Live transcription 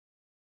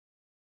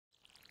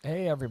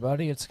Hey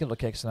everybody, it's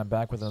Skittlecakes and I'm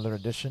back with another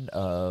edition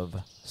of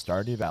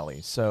Stardew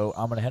Valley. So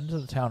I'm going to head into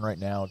the town right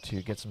now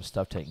to get some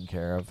stuff taken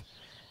care of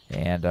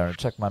and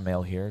check my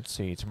mail here. Let's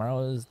see,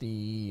 tomorrow is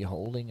the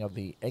holding of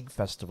the Egg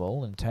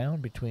Festival in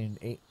town between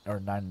 8 or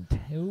 9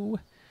 and 2.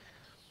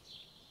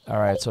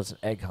 Alright, so it's an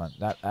egg hunt.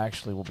 That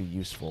actually will be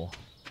useful.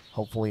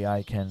 Hopefully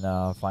I can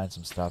find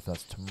some stuff.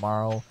 That's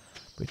tomorrow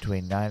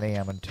between 9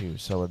 a.m. and 2,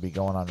 so it'll be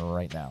going on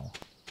right now.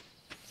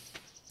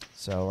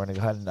 So we're going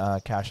to go ahead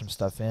and cash some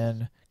stuff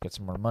in, get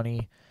some more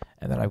money.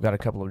 And then I've got a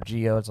couple of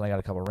geodes and I got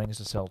a couple of rings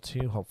to sell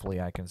too. Hopefully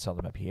I can sell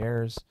them at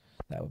Pierre's.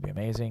 That would be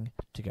amazing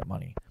to get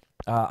money.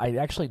 I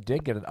actually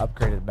did get an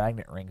upgraded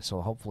magnet ring, so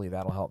hopefully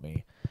that'll help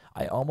me.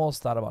 I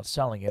almost thought about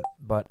selling it,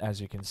 but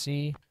as you can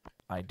see,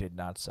 I did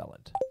not sell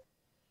it.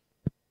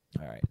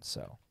 Alright,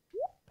 so,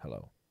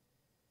 hello.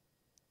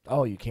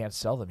 Oh, you can't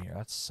sell them here.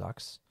 That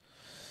sucks.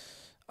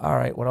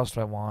 Alright, what else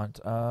do I want?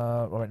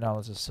 Right now,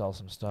 let's just sell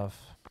some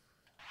stuff.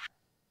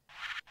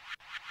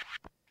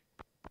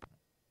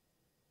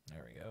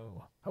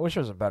 I wish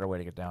there was a better way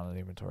to get down to the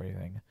inventory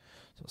thing.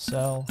 So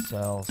sell,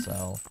 sell,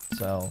 sell,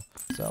 sell,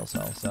 sell,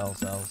 sell, sell,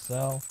 sell,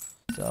 sell,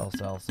 sell,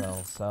 sell,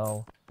 sell,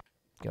 sell.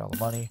 Get all the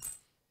money.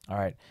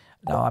 Alright.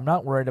 Now, I'm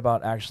not worried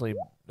about actually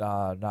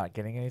not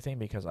getting anything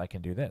because I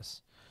can do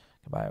this.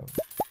 Goodbye.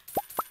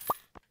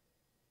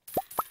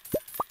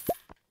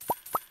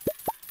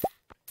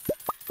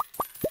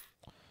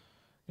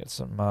 Get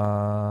some,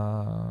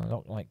 I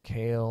don't like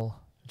kale.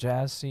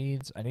 Jazz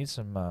seeds. I need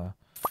some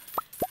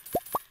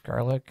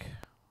garlic.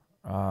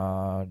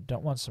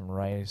 Don't want some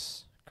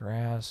rice.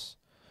 Grass.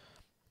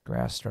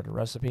 Grass starter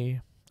recipe.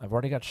 I've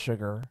already got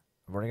sugar.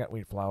 I've already got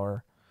wheat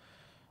flour.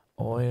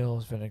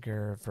 Oils,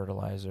 vinegar,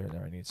 fertilizer.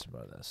 There, I need some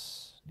of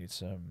this. Need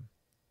some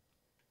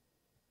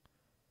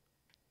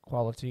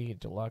quality,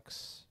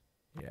 deluxe.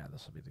 Yeah,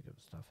 this will be the good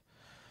stuff.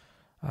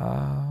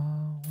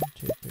 1,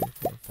 2, 3,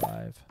 4,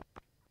 5.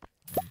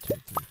 1, 2,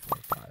 3, 4,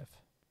 5.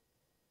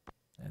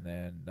 And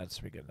then that's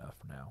be good enough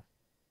for now.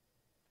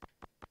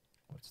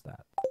 What's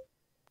that?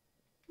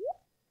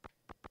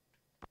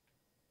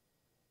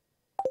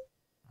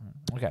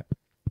 Okay.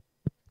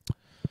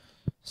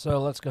 So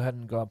let's go ahead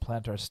and go out and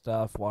plant our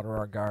stuff, water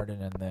our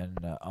garden, and then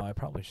I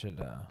probably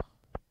should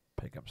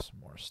pick up some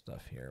more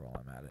stuff here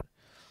while I'm at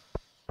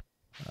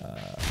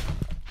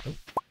it.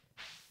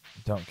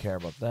 Don't care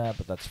about that,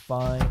 but that's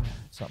fine.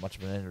 It's not much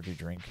of an energy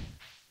drink.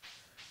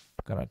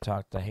 I'm gonna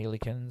talk to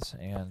Halekins,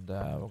 and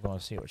we're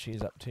gonna see what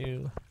she's up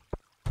to.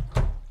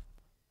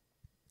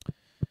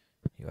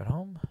 You at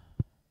home?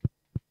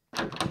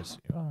 Yes,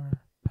 you are.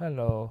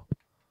 Hello.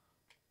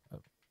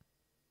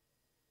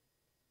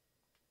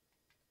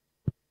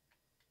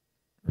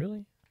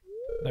 Really?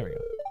 There we go.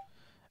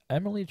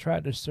 Emily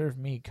tried to serve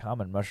me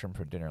common mushroom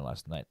for dinner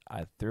last night.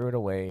 I threw it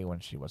away when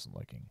she wasn't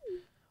looking.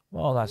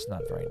 Well, that's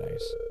not very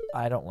nice.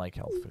 I don't like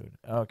health food.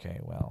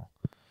 Okay, well.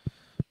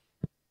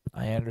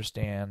 I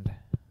understand.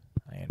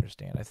 I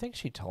understand. I think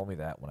she told me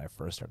that when I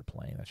first started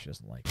playing, that she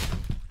doesn't like it.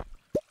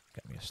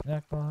 Got me a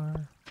snack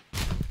bar.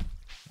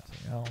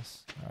 Nothing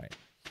else. Alright.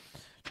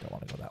 Don't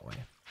want to go that way.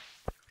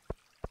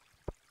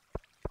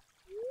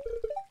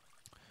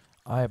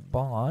 I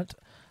bought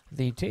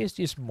the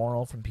tastiest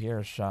moral from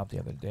Pierre's shop the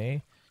other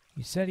day.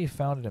 He said he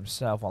found it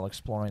himself while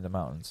exploring the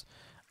mountains.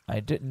 I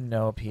didn't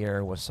know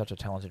Pierre was such a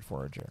talented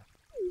forager.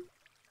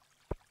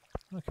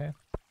 Okay.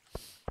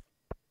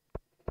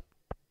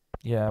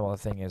 Yeah, well, the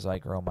thing is, I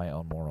grow my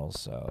own morals,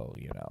 so,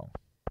 you know.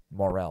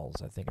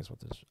 Morels, I think is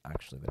what is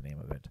actually the name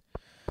of it.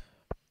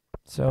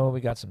 So,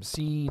 we got some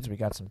seeds, we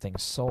got some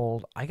things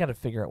sold. I gotta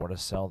figure out what to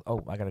sell.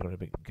 Oh, I gotta go to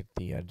get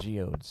the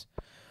geodes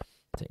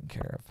taken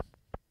care of.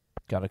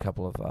 Got a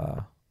couple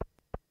of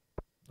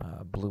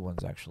blue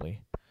ones,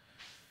 actually.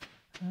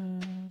 Oh,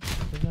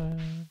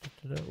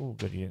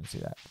 good, you didn't see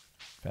that.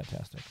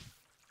 Fantastic.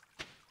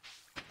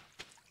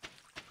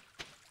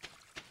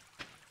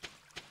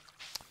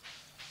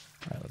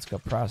 Alright, let's go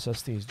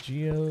process these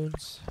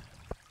geodes.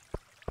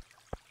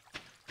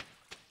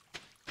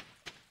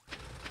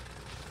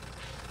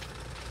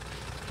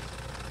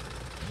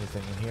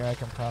 Anything in here I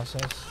can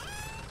process?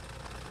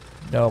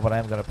 No, but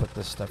I'm going to put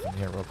this stuff in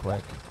here real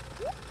quick,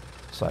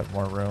 so I have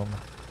more room.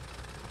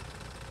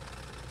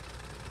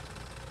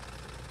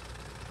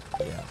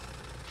 Yeah,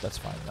 that's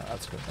fine. No,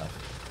 that's good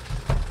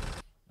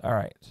enough.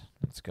 Alright,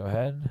 let's go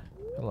ahead.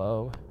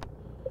 Hello.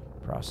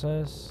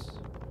 Process.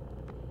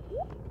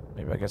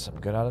 Maybe I get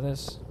something good out of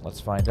this. Let's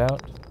find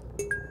out.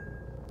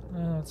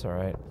 That's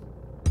alright.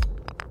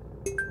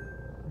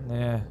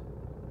 Nah.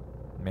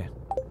 Meh.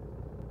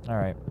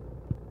 Alright.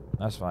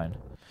 That's fine.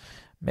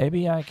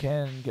 Maybe I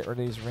can get rid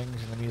of these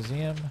rings in the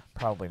museum?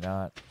 Probably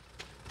not.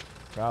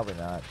 Probably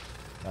not.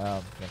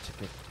 Can't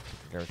take it.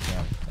 There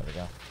we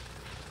go.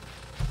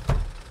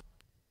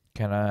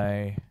 Can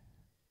I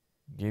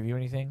give you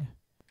anything?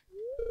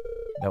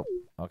 Nope.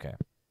 Okay.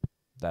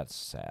 That's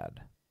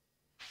sad.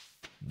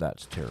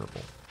 That's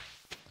terrible.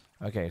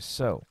 Okay,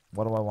 so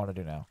what do I want to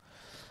do now?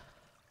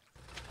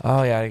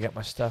 Oh yeah, I get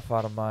my stuff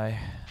out of my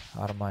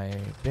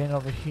bin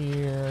over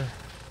here.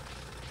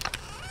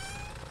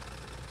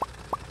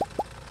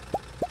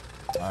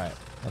 Alright,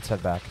 let's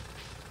head back.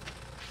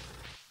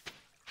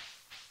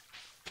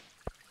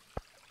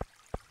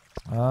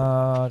 Do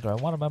I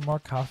want to buy more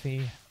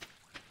coffee?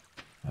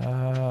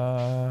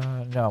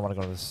 No, I want to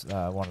go to this.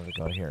 I wanted to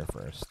go here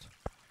first.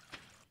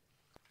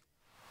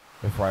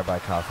 Before I buy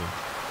coffee.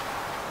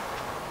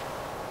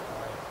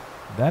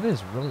 That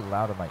is really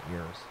loud in my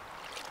ears.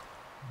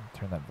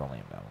 Turn that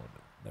volume down a little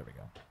bit. There we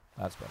go.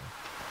 That's better.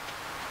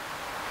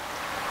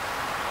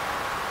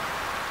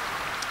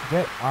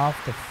 Get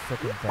off the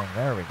frickin' thing.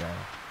 There we go.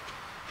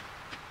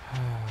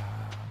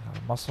 Got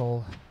a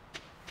muscle.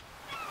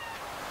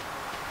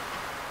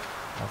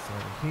 Muscle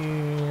over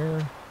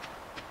here.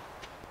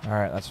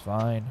 Alright, that's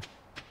fine.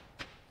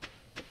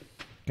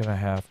 Gonna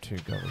have to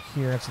go over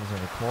here since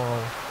there's a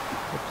coral.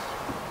 Oops.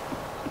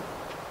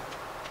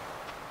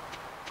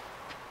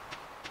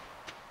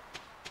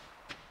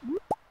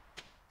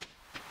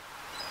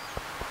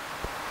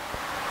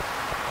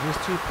 Use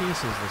 2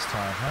 pieces this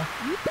time, huh?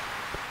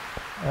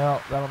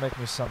 Well, that'll make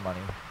me some money.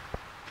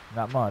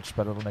 Not much,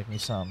 but it'll make me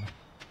some.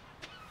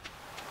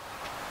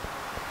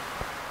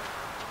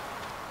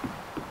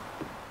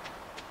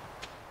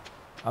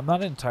 I'm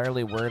not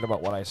entirely worried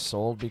about what I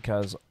sold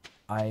because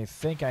I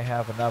think I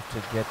have enough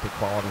to get the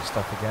quality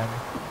stuff again.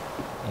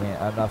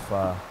 And enough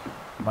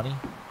money.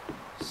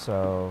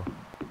 So,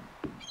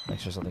 make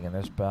sure something in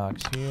this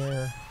box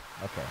here.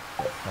 Okay,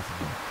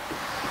 nothing here.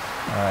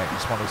 Alright,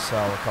 just want to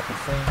sell a couple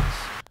things.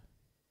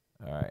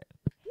 Alright.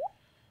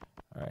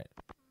 Alright.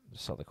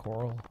 Just sell the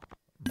coral.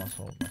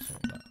 Muscle. There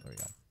we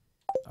go.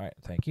 Alright,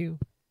 thank you.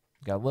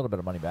 Got a little bit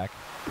of money back.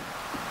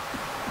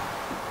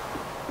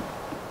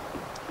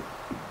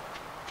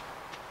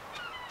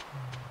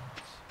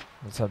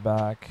 Let's head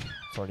back.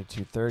 It's already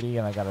 2:30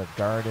 and I got a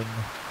garden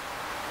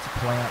to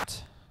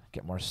plant.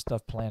 Get more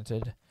stuff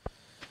planted.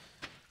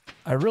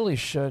 I really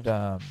should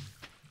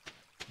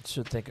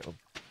think... Oh,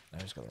 I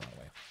just got the wrong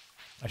way.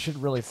 I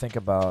should really think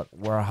about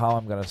how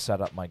I'm going to set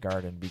up my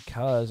garden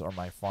because... Or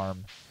my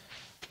farm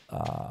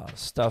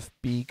stuff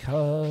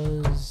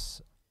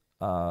because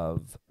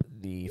of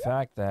the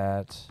fact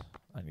that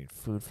I need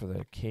food for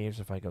the caves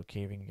if I go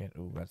caving again.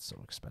 Ooh, that's so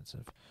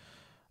expensive.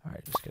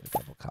 Alright, just get a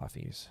couple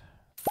coffees.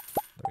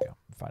 There we go.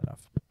 Fine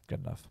enough.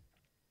 Good enough.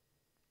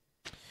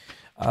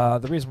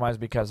 The reason why is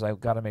because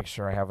I've got to make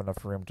sure I have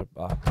enough room to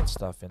put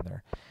stuff in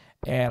there.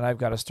 And I've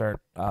got to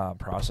start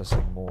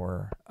processing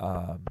more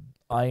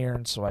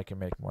iron so I can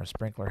make more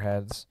sprinkler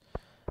heads.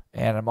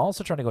 And I'm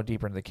also trying to go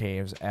deeper into the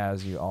caves,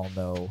 as you all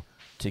know,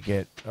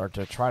 to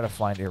try to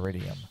find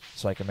iridium.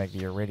 So I can make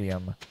the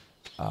iridium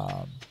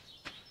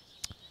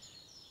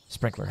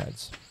sprinkler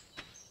heads.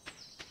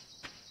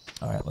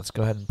 Alright, let's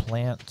go ahead and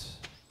plant.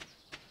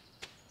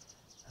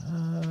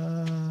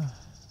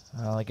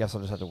 Well, I guess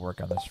I'll just have to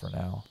work on this for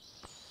now.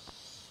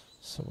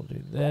 So we'll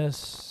do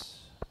this.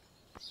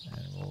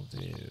 And we'll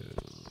do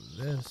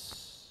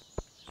this.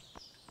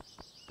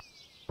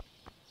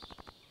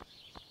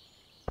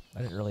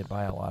 I didn't really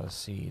buy a lot of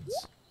seeds.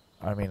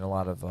 I mean, a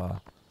lot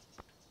of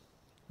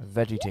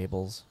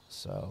vegetables,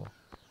 so...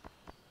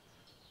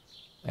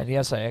 And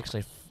yes, I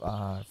actually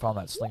found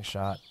that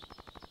slingshot,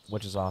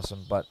 which is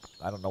awesome, but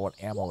I don't know what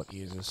ammo it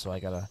uses, so I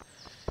gotta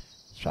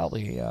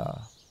probably...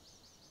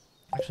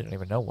 Actually, I don't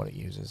even know what it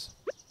uses.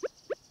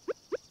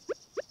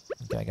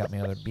 Okay, I got me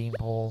another bean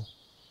pole.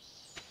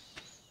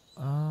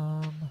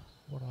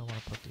 Where do I want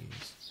to put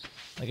these?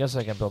 I guess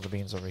I can build the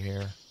beans over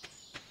here.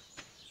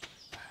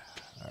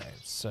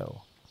 Alright,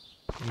 so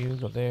you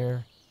go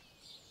there.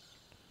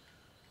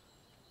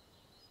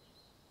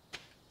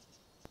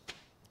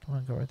 Come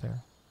on, go right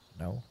there.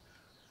 No.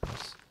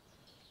 Yes.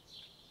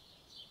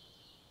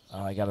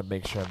 I gotta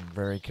make sure I'm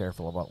very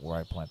careful about where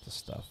I plant this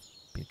stuff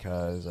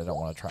because I don't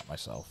want to trap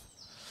myself.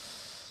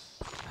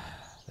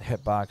 The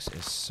hitbox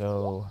is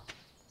so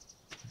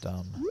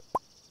dumb.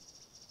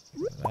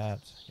 Get rid of that.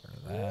 Get rid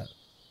of that.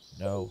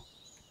 No.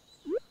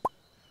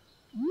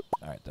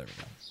 Alright, there we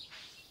go.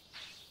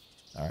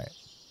 Alright.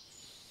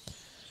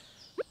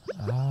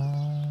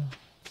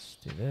 Let's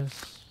do this.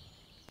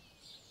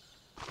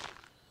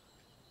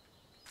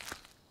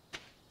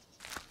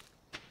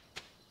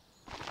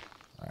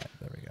 Alright,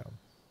 there we go.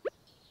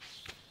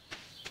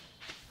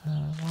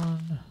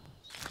 1,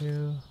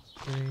 2,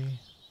 3,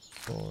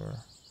 4,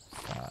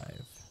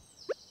 5.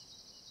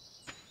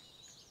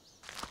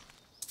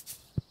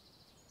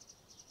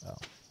 Oh.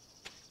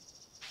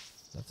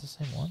 That's the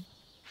same one?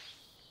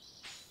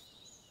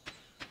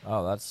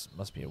 Oh, that's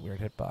must be a weird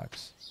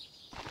hitbox.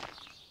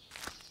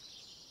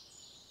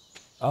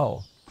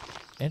 Oh.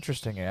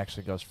 Interesting, it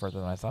actually goes further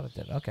than I thought it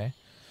did. Okay.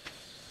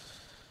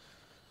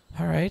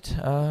 Alright,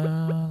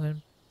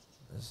 then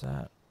is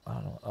that I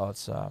don't know. Oh,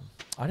 it's I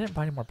didn't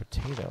buy any more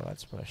potato,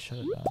 that's what I should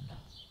have done.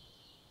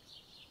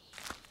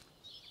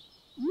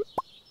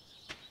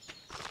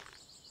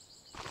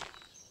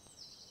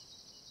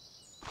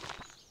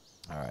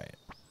 Alright.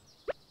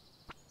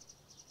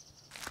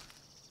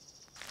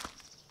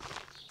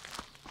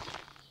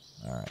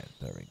 Alright,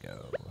 there we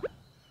go.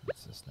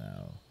 What's this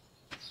now?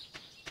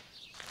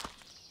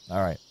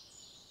 Alright.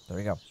 There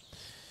we go.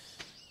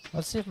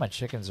 Let's see if my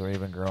chickens are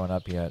even growing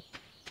up yet.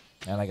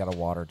 And I got a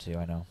water too,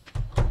 I know.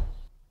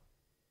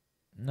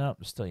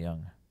 Nope, still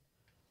young.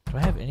 Do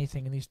I have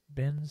anything in these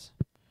bins?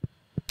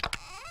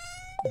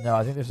 No,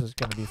 I think this is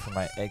going to be for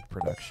my egg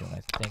production.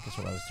 I think is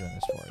what I was doing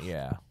this for.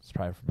 Yeah, it's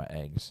probably for my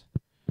eggs.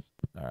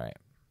 Alright.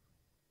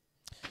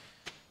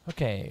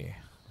 Okay,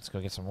 let's go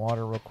get some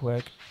water real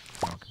quick.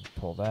 I can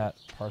pull that.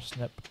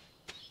 Parsnip.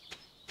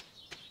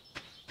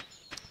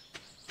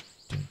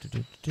 There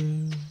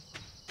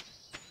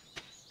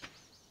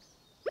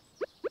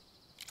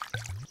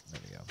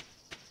we go.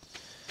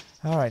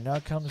 Alright, now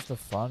comes the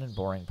fun and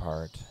boring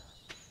part.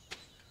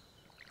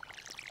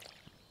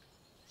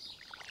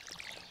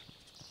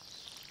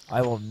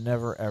 I will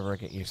never ever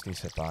get used to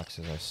these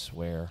hitboxes, I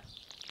swear.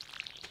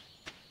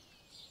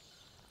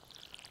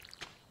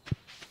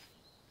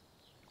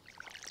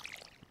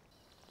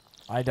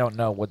 I don't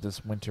know what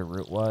this winter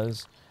root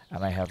was,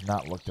 and I have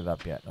not looked it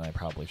up yet, and I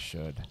probably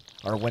should.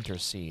 Or winter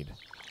seed.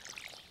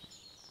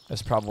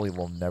 This probably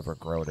will never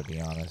grow, to be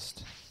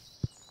honest.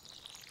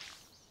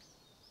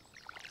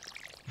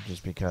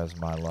 Just because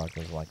my luck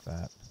is like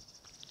that.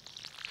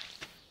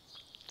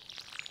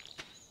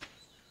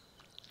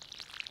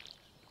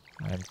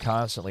 I'm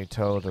constantly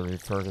told to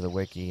refer to the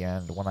wiki,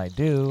 and when I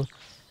do,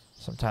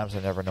 sometimes I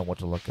never know what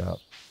to look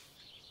up.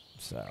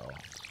 So...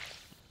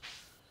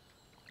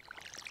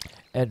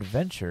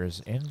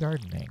 Adventures in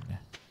gardening.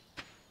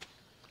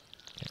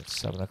 Okay, it's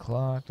 7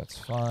 o'clock. That's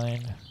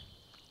fine.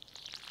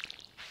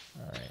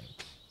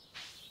 Alright.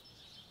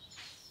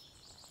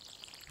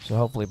 So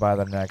hopefully by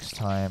the next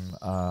time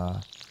I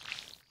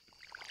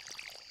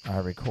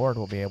record,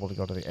 we'll be able to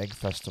go to the egg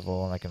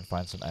festival and I can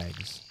find some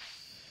eggs.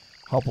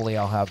 Hopefully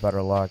I'll have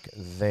better luck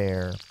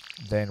there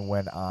than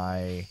when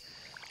I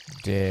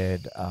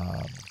did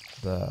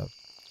the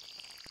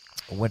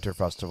winter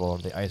festival or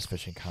the ice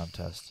fishing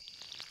contest.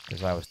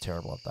 Because I was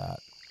terrible at that.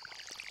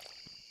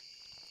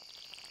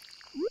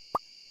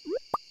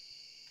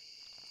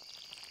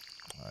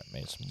 Alright,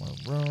 made some more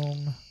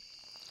room.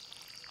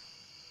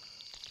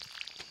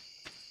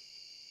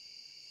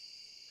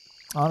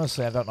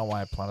 Honestly, I don't know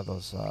why I planted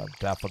those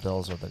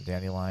daffodils or the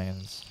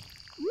dandelions.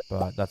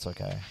 But that's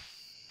okay.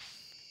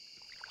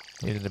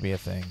 Needed to be a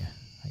thing,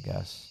 I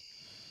guess.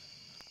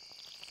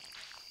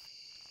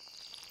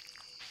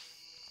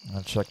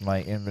 I'll check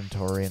my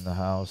inventory in the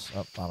house.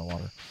 Oh, out of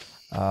water.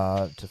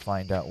 To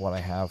find out what I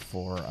have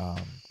for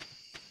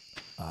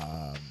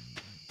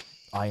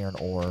iron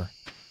ore,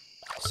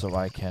 so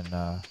I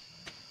can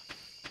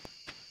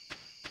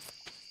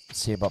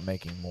see about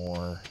making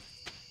more.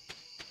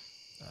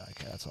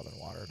 Okay, that's all been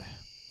watered.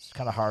 It's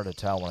kind of hard to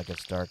tell when it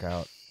gets dark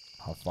out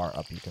how far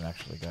up you can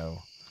actually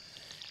go.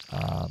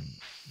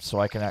 So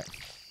I can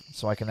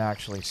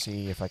actually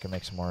see if I can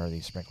make some more of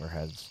these sprinkler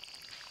heads.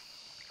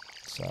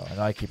 So I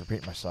know I keep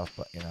repeating myself,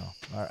 but you know,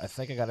 all right, I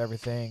think I got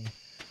everything.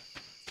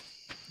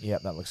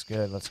 Yep, that looks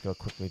good. Let's go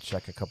quickly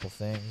check a couple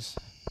things.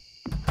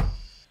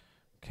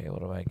 Okay,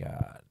 what do I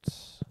got?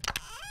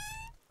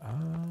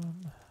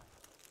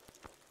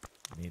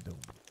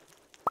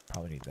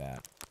 Probably need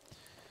that.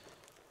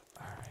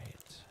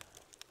 Alright.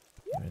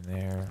 You in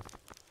there.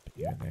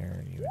 You in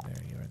there, you in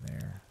there, you in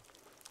there.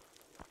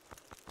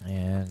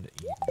 And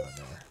you can go in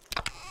there.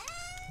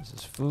 This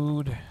is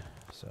food.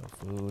 So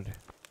food.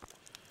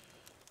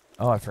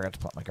 Oh, I forgot to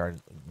plant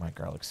my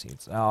garlic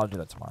seeds. Oh, I'll do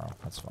that tomorrow.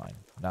 That's fine.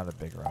 Not a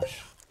big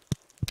rush.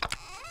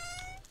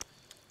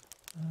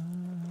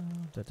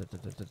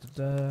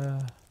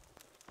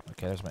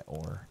 Okay, there's my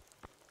ore.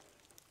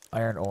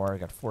 Iron ore, I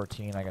got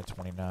 14, I got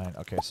 29.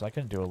 Okay, so I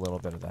can do a little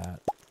bit of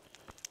that.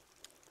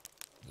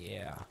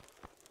 Yeah.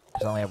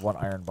 Because I only have one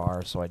iron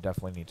bar, so I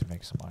definitely need to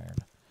make some iron.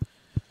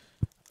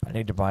 I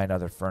need to buy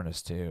another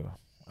furnace, too.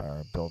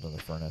 Or build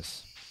another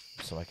furnace,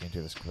 so I can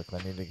do this quickly.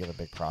 I need to get a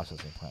big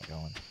processing plant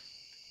going.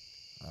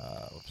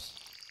 Oops.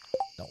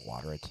 Don't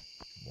water it,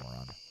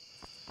 moron.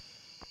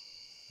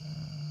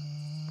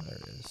 There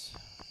it is.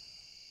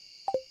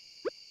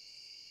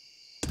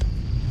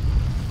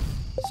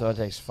 So it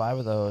takes 5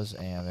 of those,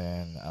 and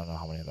then I don't know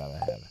how many of that I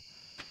had.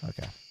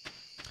 Okay.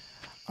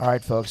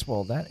 Alright, folks.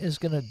 Well, that is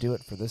going to do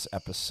it for this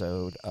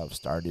episode of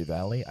Stardew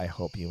Valley. I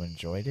hope you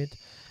enjoyed it.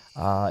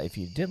 If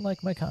you did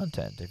like my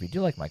content, if you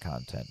do like my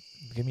content,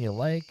 give me a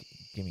like,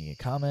 give me a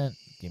comment,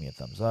 give me a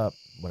thumbs up,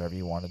 whatever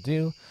you want to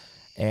do.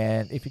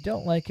 And if you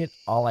don't like it,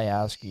 all I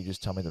ask you,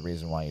 just tell me the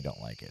reason why you don't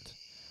like it.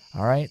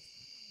 Alright?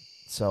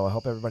 So I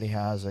hope everybody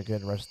has a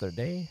good rest of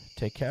their day.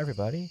 Take care,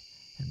 everybody,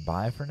 and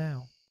bye for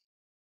now.